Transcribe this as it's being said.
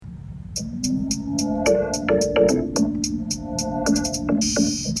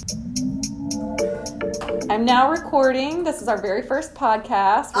now recording. This is our very first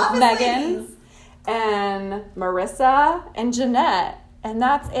podcast with Office Megan ladies. and Marissa and Jeanette. And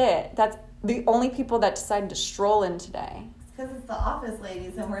that's it. That's the only people that decided to stroll in today. Because it's the office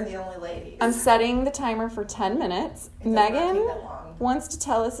ladies and we're the only ladies. I'm setting the timer for 10 minutes. It does not Megan take that long. wants to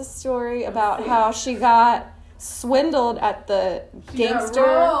tell us a story about how she got swindled at the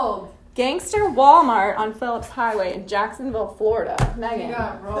gangster Walmart on Phillips Highway in Jacksonville, Florida. Megan,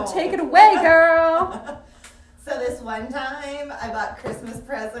 take it away, girl. So this one time, I bought Christmas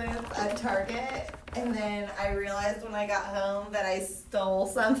presents at Target, and then I realized when I got home that I stole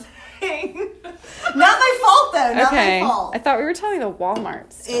something. Not my fault, though. Not my fault. I thought we were telling the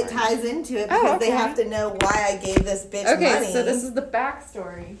Walmart story. It ties into it because they have to know why I gave this bitch money. Okay, so this is the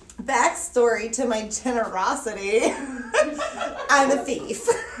backstory. Backstory to my generosity. I'm a thief.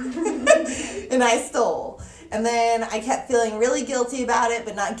 And I stole. And then I kept feeling really guilty about it,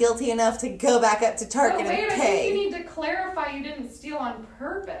 but not guilty enough to go back up to Target and pay. I think you need to clarify you didn't steal on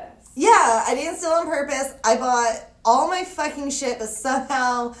purpose. Yeah, I didn't steal on purpose. I bought all my fucking shit, but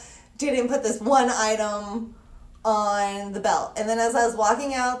somehow didn't put this one item on the belt. And then as I was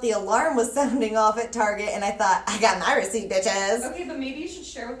walking out, the alarm was sounding off at Target, and I thought, I got my receipt, bitches. Okay, but maybe you should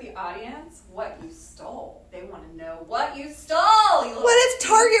share with the audience what you stole. They want to know what you stole. What if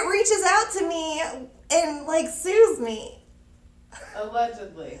Target reaches out to me and, like, sues me?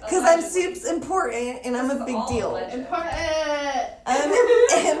 Allegedly. Because I'm super important, and I'm a big deal. Important.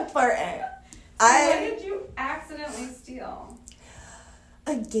 I'm important. What did you accidentally steal?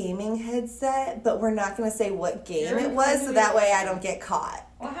 A gaming headset, but we're not going to say what game it was, so that way I don't get caught.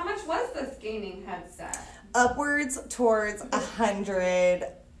 Well, how much was this gaming headset? Upwards towards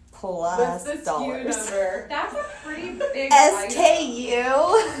 $100 plus. What's the SKU number? That's a pretty big SKUFUCK.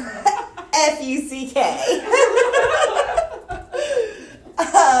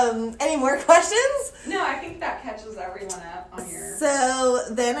 Any more questions? No, I think that catches everyone up on your... So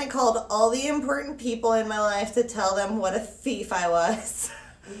then I called all the important people in my life to tell them what a thief I was.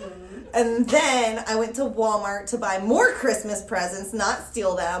 Mm-hmm. And then I went to Walmart to buy more Christmas presents, not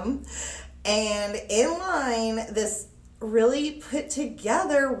steal them. And in line, this really put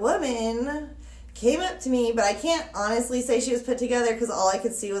together woman came up to me, but I can't honestly say she was put together because all I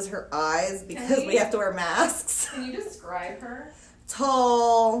could see was her eyes because we have to wear masks. Can you describe her?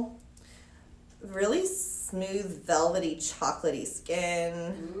 Tall, really smooth, velvety, chocolatey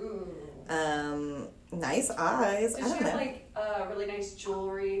skin. Ooh. Nice eyes. Does I don't she know. have like really nice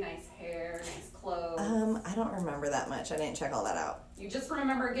jewelry, nice hair, nice clothes? I don't remember that much. I didn't check all that out. You just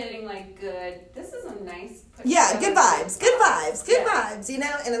remember getting like good. This is a nice. Yeah, good vibes, good vibes, you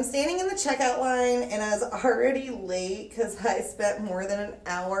know. And I'm standing in the checkout line, and I was already late because I spent more than an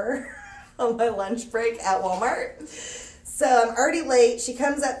hour on my lunch break at Walmart. So I'm already late. She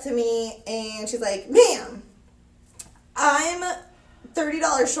comes up to me and she's like, "Ma'am, I'm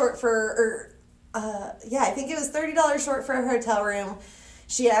 $30 short for, I think it was $30 short for a hotel room."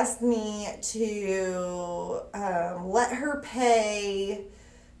 She asked me to let her pay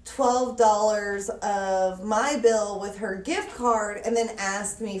 $12 of my bill with her gift card and then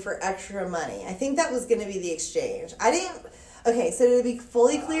asked me for extra money. I think that was going to be the exchange. Okay, so to be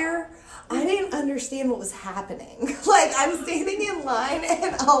fully clear, I didn't understand what was happening. Like, I'm standing in line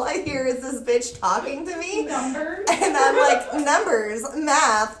and all I hear is this bitch talking to me. Numbers? And I'm like, numbers,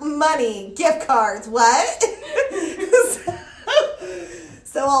 math, money, gift cards, what?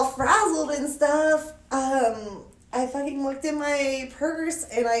 So all frazzled and stuff, I fucking looked in my purse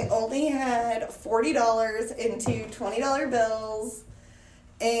and I only had $40 in two $20 bills.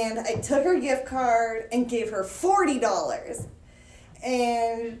 And I took her gift card and gave her $40.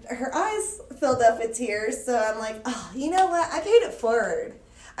 And her eyes filled up with tears. So I'm like, oh, you know what? I paid it forward.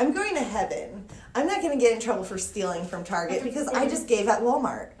 I'm going to heaven. I'm not going to get in trouble for stealing from Target because I just gave at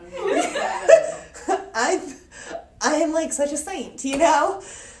Walmart. I am like such a saint, you know?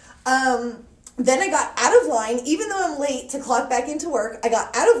 Then I got out of line, even though I'm late to clock back into work. I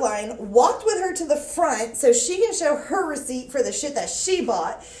got out of line, walked with her to the front so she can show her receipt for the shit that she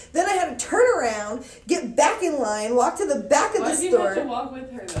bought. Then I had to turn around, get back in line, walk to the back of the store. Why did you have to walk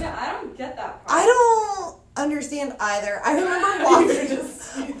with her, though? Yeah, I don't get that part. I don't understand either. I remember walking.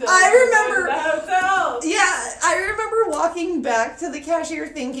 I remember walking back to the cashier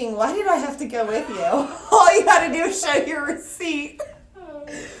thinking, why did I have to go with you? All you had to do is show your receipt. Oh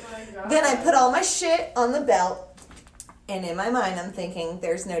my God. Then I put all my shit on the belt, and in my mind I'm thinking,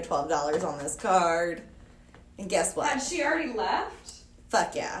 there's no $12 on this card. And guess what? Had she already left?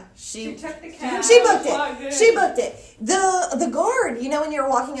 Fuck yeah. She took the cab. She booked it. The guard, you know, when you're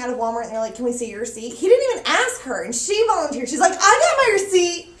walking out of Walmart and they're like, can we see your receipt? He didn't even ask her, and she volunteered. She's like, I got my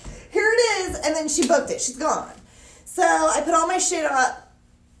receipt. Here here it is. And then she booked it. She's gone. So I put all my shit up.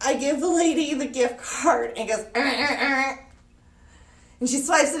 I give the lady the gift card and goes, and she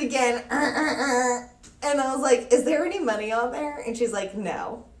swipes it again. And I was like, is there any money on there? And she's like,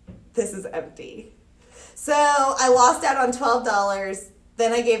 no, this is empty. So I lost out on $12.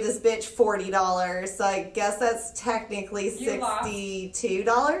 Then I gave this bitch $40. So I guess that's technically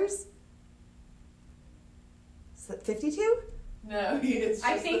 $62. Is it 52? No, it's just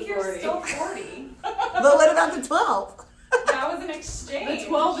I think the you're 40. still 40. But what about the 12? That was an exchange. The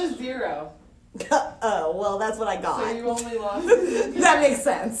 12 is 0. Oh, well, that's what I got. So you only lost. That makes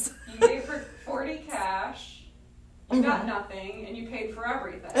sense. You gave her 40 cash. You got nothing, and you paid for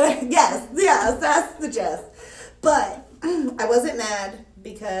everything. Yes, that's the gist. But I wasn't mad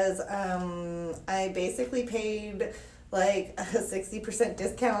because I basically paid like a 60%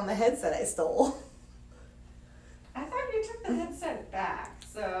 discount on the headset I stole. I thought you took the headset back,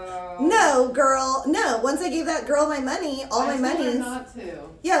 so... No, girl, no. Once I gave that girl my money, all my I told her monies. not to.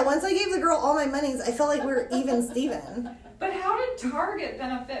 Yeah, once I gave the girl all my monies, I felt like we were even Steven. But how did Target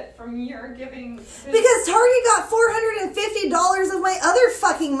benefit from your giving... Because Target got $450 of my other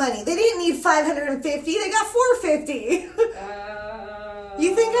fucking money. They didn't need $550. They got $450.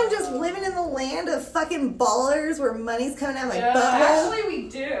 You think I'm just living in the land of fucking ballers where money's coming out of my Yeah. butthole? Actually, we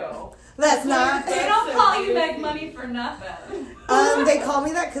do. That's not. They don't call you Meg Money for nothing. They call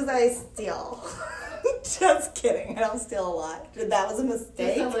me that because I steal. Just kidding. I don't steal a lot. That was a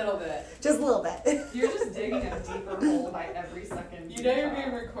mistake. Just a little bit. Just a little bit. You're just digging a deeper hole by every second. You know you're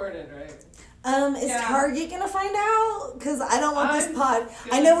being recorded, right? Is Yeah. Target gonna find out? Because I don't want this I'm pod. I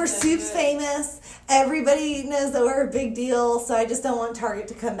gonna know we're send Soup's it. famous. Everybody knows that we're a big deal. So I just don't want Target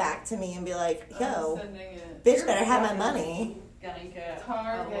to come back to me and be like, I'm "Yo, sending it. bitch, better have my money." Gonna get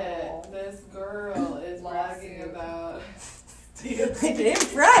Target. This girl is bragging lawsuit. about. I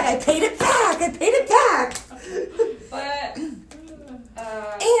didn't brag. I paid it back. I paid it back. But And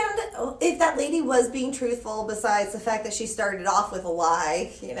if that lady was being truthful, besides the fact that she started off with a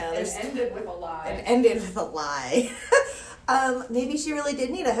lie, you know, it there's ended with a and lie. ended with a lie. Maybe she really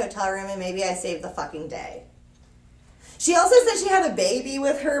did need a hotel room, and maybe I saved the fucking day. She also said she had a baby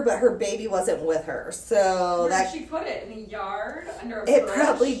with her, but her baby wasn't with her, so Where that did she put it? In the yard? Under a it bush?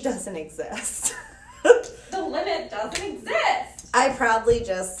 probably doesn't exist. The limit doesn't exist. I probably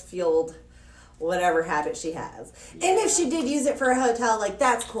just fueled whatever habit she has. And if she did use it for a hotel, like,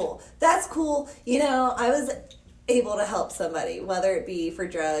 that's cool. That's cool. You know, I was able to help somebody, whether it be for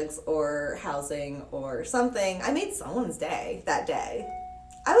drugs or housing or something. I made someone's day that day.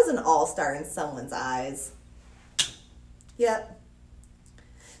 I was an all-star in someone's eyes. Yep.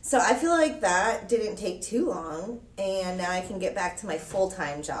 So I feel like that didn't take too long, and now I can get back to my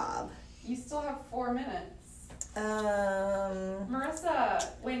full-time job. You still have 4 minutes. Um... Marissa,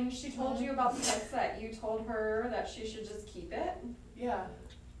 when she told you about the headset, you told her that she should just keep it? Yeah.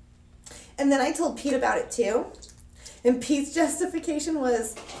 And then I told Pete about it too. And Pete's justification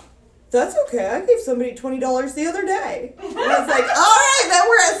was, that's okay, I gave somebody $20 the other day. And I was like, all right, then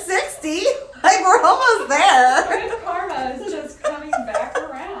we're at 60. Like, we're almost there. Good karma is just coming back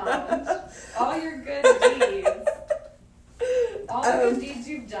around. All your good deeds. All the good deeds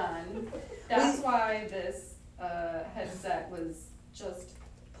you've done. That's why this headset was just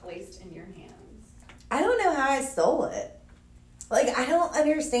placed in your hands. I don't know how I stole it. Like, I don't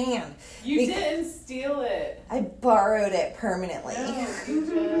understand. You Bec- didn't steal it. I borrowed it permanently. No, you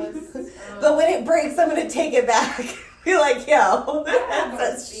just. But when it breaks, I'm going to take it back. Be like, yo, I have a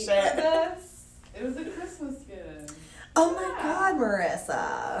that's receipt shit. for this. It was a Christmas gift. Oh my God,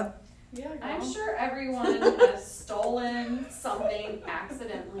 Marissa. Yeah, girl. I'm sure everyone has stolen something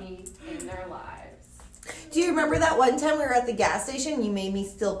accidentally in their lives. Do you remember that one time we were at the gas station? You made me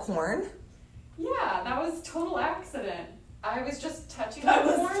steal corn. Yeah, that was total accident. I was just touching That the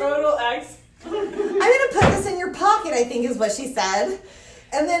was corn. total accident. I'm gonna put this in your pocket, I think is what she said.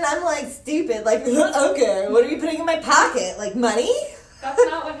 And then I'm like, stupid, like, okay, what are you putting in my pocket? Like, money? That's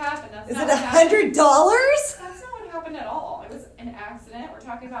not what happened. That's Is not it what happened. $100? That's not what happened at all. It was an accident. We're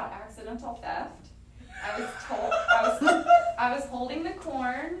talking about accidental theft. I was holding the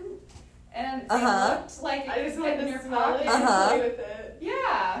corn, and it looked like I it just was wanted in to your smell it pocket. and play with it.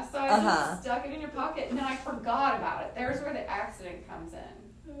 Yeah, so I Uh-huh. just stuck it in your pocket, and then I forgot about it. There's where the accident comes in.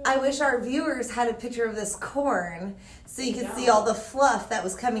 I wish our viewers had a picture of this corn so you could see all the fluff that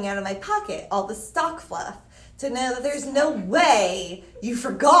was coming out of my pocket, all the stock fluff, to know that there's no way you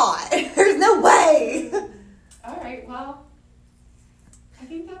forgot. There's no way. All right, well, I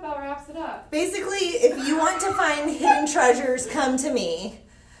think that about wraps it up. Basically, if you want to find hidden treasures, come to me.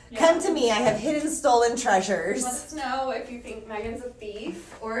 Come to me. I have hidden, stolen Let treasures. us know if you think Megan's a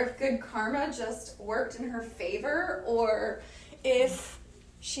thief, or if good karma just worked in her favor, or if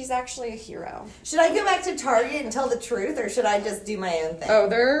she's actually a hero. Should I go back to Target and tell the truth, or should I just do my own thing? Oh,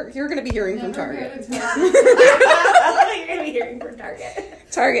 you're going to be hearing from Never Target. go to Target. You're gonna be hearing from Target.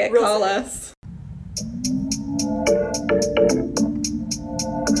 Target, Real call soon. us.